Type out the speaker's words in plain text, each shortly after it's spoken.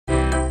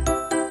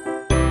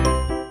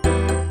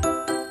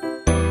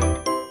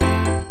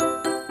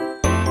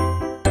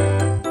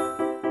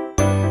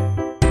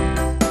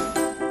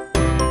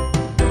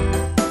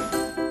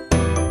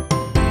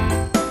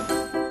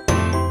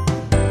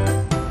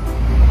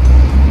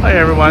Hi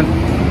everyone,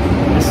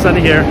 it's Sunny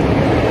here.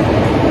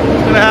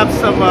 Gonna have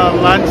some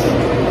lunch,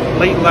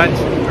 late lunch,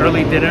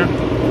 early dinner.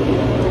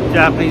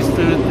 Japanese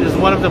food. This is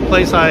one of the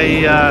places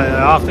I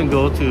often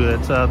go to.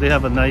 It's they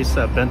have a nice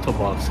bento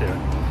box here.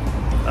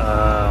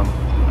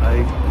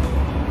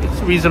 It's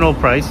a reasonable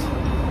price.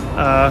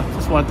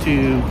 Just want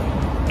to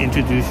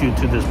introduce you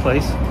to this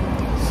place.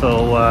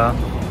 So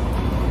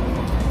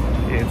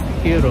it's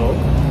Hiro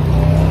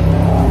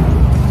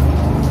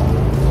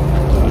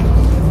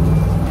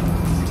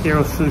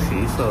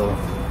Sushi. So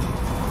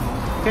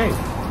okay,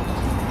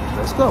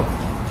 let's go.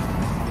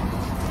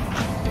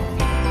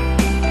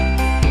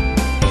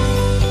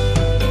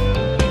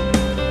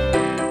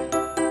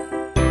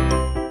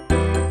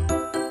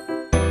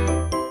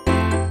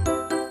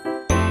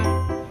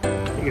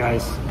 Hey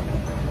guys,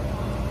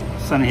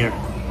 Sunny here.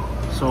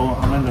 So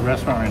I'm in the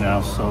restaurant right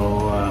now.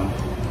 So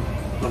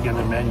look at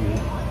the menu.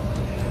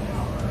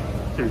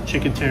 There's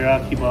chicken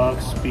teriyaki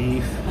box,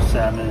 beef,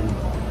 salmon,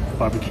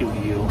 barbecue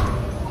eel.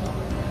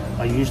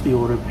 I usually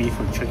order beef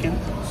or chicken,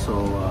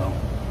 so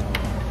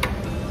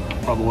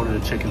probably order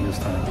the chicken this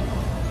time.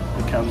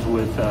 It comes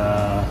with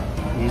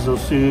miso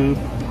soup,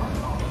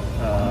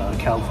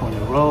 California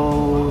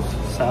rolls,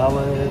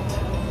 salad,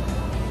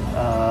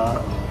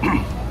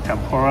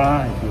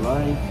 tempura if you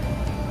like.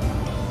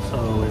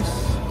 So it's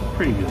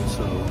pretty good.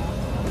 So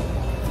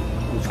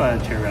we'll try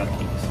the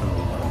teriyaki. So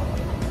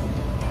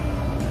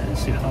and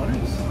see how it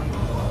is.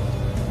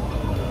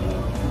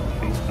 I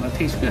think it's gonna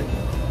taste good.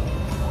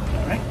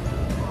 All right.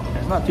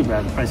 It's not too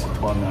bad. The price is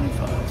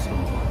 $12.95, so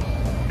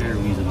very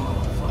reasonable.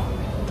 So,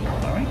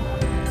 all right.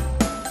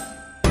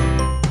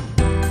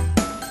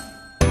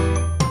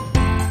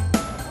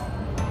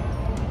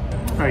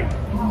 All right.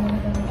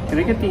 Can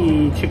I get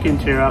the chicken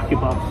teriyaki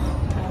box?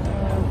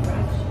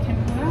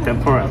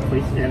 Tempura,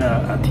 please, and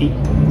a tea.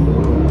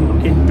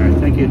 Okay. All right.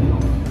 Thank you.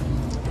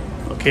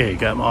 Okay,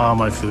 got all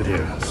my food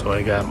here. So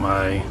I got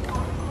my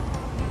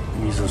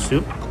miso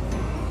soup.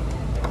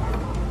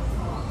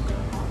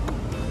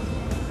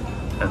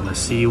 And the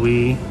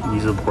seaweed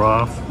miso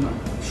broth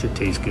should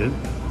taste good.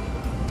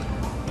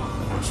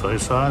 Soy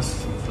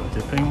sauce for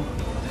dipping.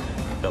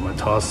 Got my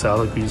tossed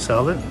salad, green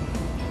salad.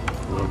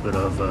 A little bit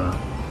of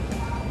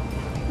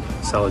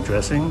salad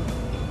dressing.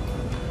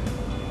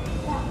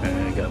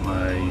 And I got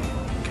my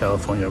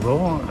California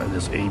roll.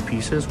 There's 8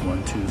 pieces.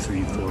 1, 2,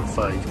 3, 4,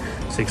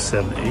 5, 6,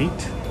 7,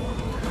 8.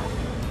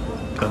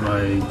 Got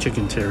my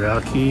chicken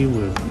teriyaki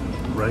with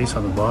rice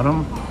on the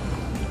bottom.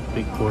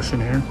 Big portion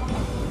here.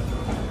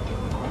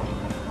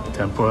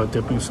 Tempura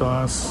dipping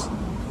sauce,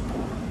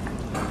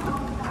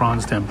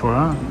 prawns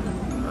tempura.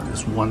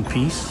 It's 1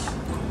 piece.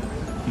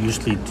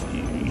 Used to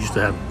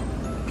have,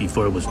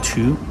 before it was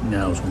 2,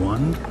 now it's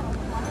 1.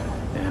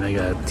 And I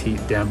got deep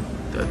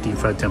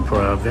fried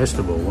tempura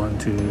vegetable, 1,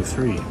 2,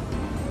 3.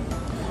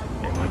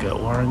 And I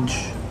got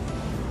orange,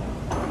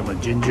 got my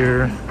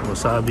ginger,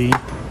 wasabi,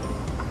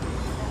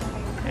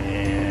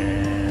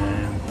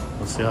 and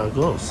we'll see how it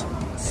goes.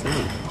 Let's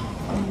see.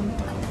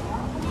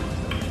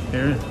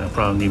 Here, I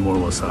probably need more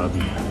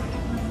wasabi.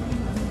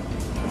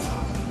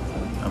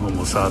 I'm a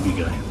wasabi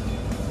guy.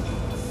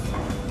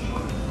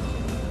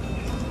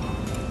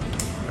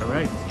 All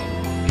right.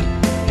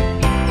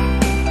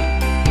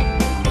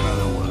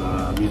 Another one,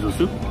 miso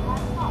soup.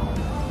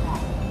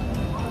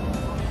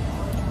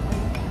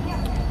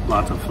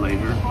 Lots of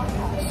flavor.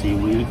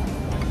 Seaweed.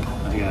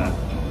 I got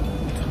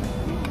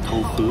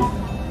tofu.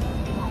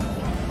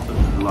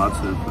 Lots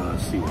of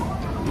seaweed.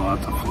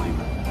 Lots of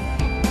flavor.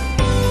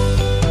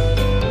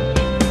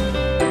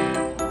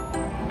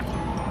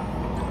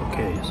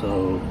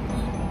 So,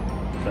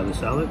 got the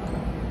salad.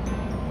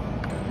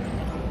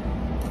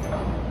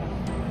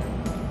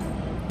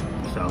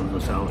 Salad's a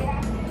salad.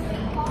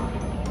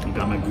 I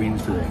got my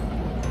greens today.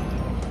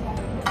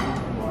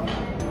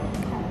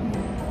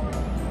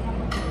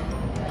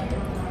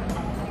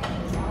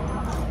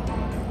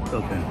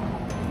 Okay.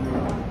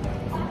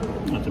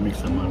 I have to mix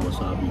some my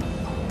wasabi.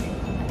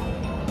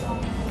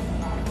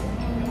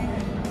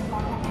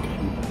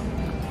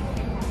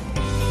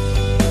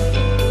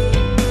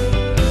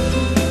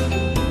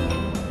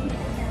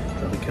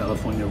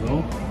 California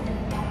roll.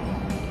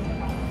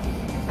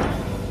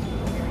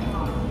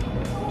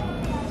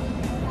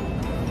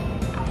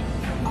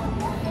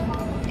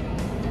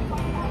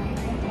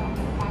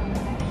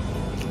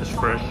 It's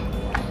fresh.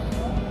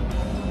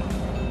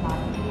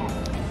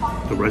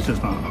 The rice is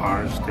not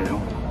hard,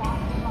 stale.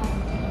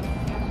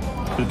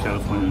 Good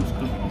California, it's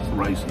good. It's the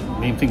rice. The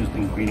main thing is the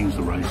ingredients,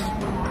 the rice.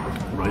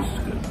 The rice is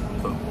good.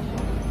 So.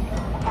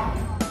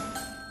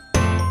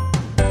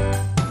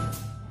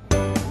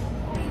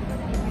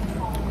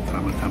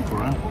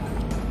 Tempura,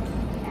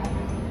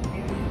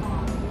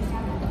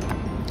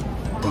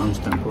 prawns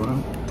tempura.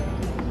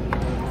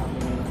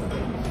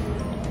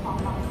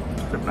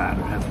 The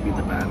batter has to be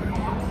the batter.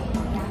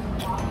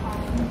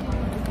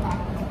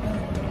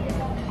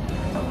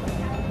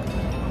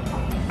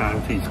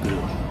 Batter tastes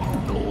good.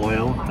 The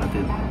oil that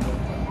they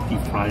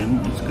deep fry them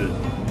is good.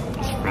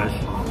 It's fresh.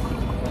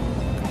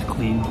 It's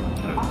clean.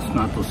 It's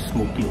not those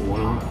smoky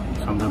oil.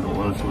 Sometimes the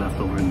oil is left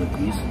over in the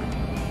grease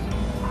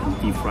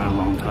and deep fried a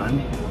long time.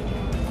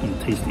 You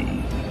taste the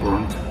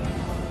burnt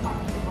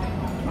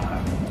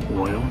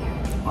oil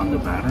on the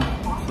batter.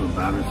 So the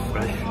batter is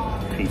fresh,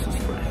 the taste is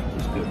fresh.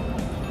 It's good.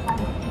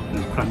 And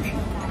it's crunchy.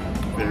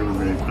 Very,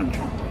 very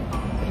crunchy.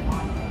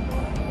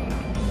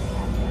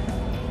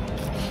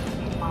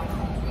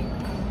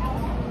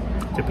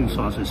 Dipping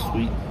sauce is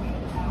sweet.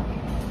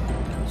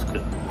 It's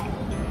good.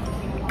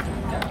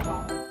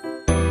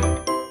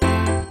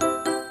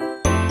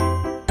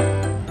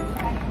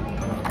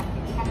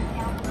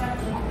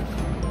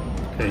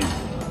 Okay,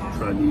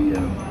 try the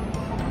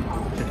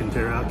chicken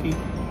teriyaki.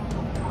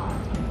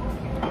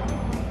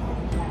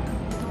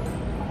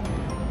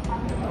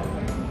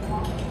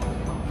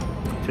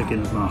 Chicken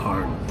is not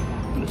hard,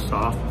 it's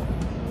soft.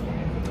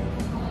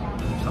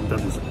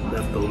 Sometimes it's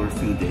left over a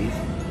few days.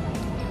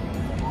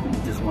 You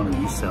just want to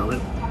resell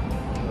it.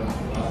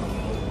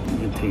 You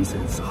can taste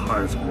it, it's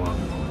hard as rock.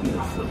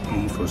 It's a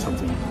beef or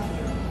something.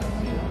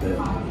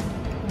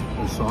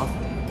 Yeah. It's soft,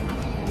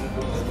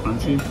 it's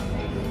crunchy.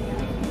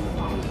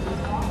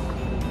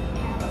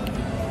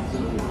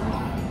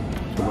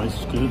 The rice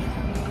is good.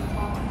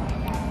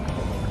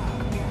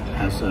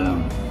 Has a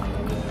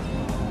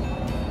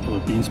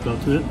little bean spell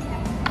to it.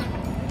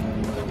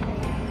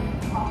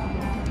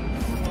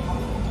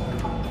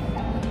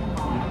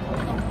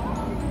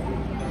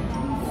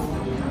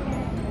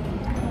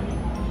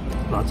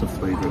 Lots of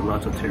flavor,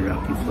 lots of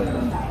teriyaki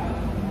flavor.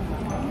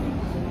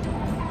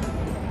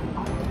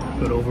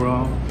 But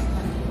overall,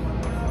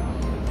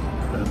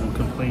 I don't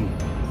complain.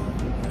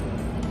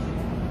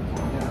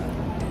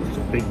 It's a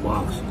big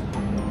box.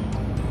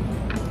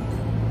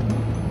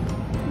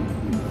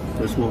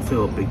 This will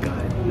fill a big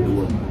guy. It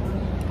will.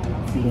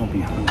 You won't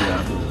be hungry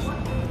after this.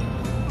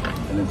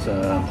 And it's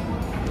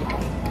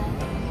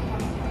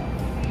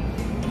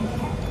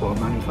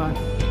 $12.95.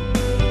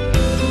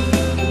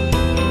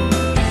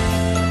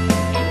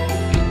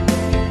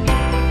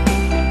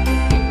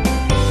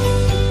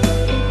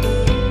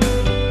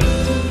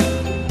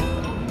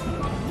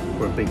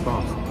 For a big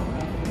box.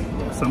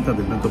 Yeah, sometimes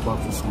the bento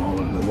box is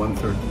smaller. The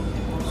 1/3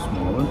 is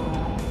smaller,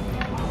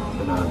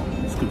 but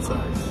it's good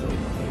size. So.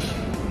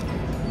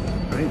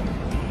 Right?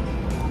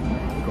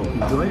 Hope you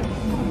enjoy it.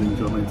 Hope you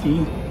enjoy my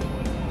tea.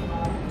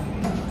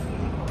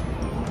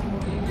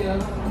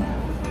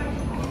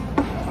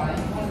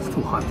 It's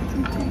too hot to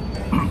drink tea.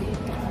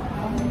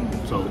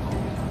 So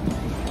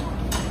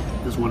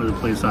this is one of the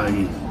places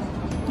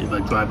if I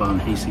drive on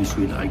Hastings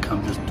Street, I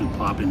come just to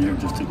pop in there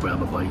just to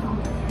grab a bite.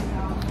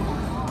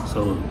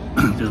 So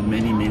there's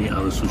many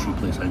other sushi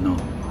places I know.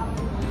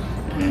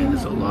 And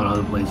there's a lot of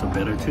other places are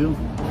better too.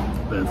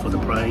 But for the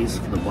price,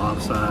 for the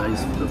box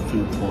size, for the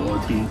food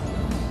quality,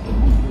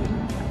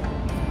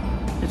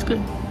 it's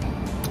good.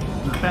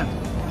 Not bad.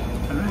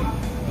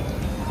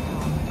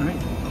 All right.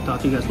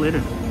 Talk to you guys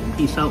later.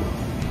 Peace out.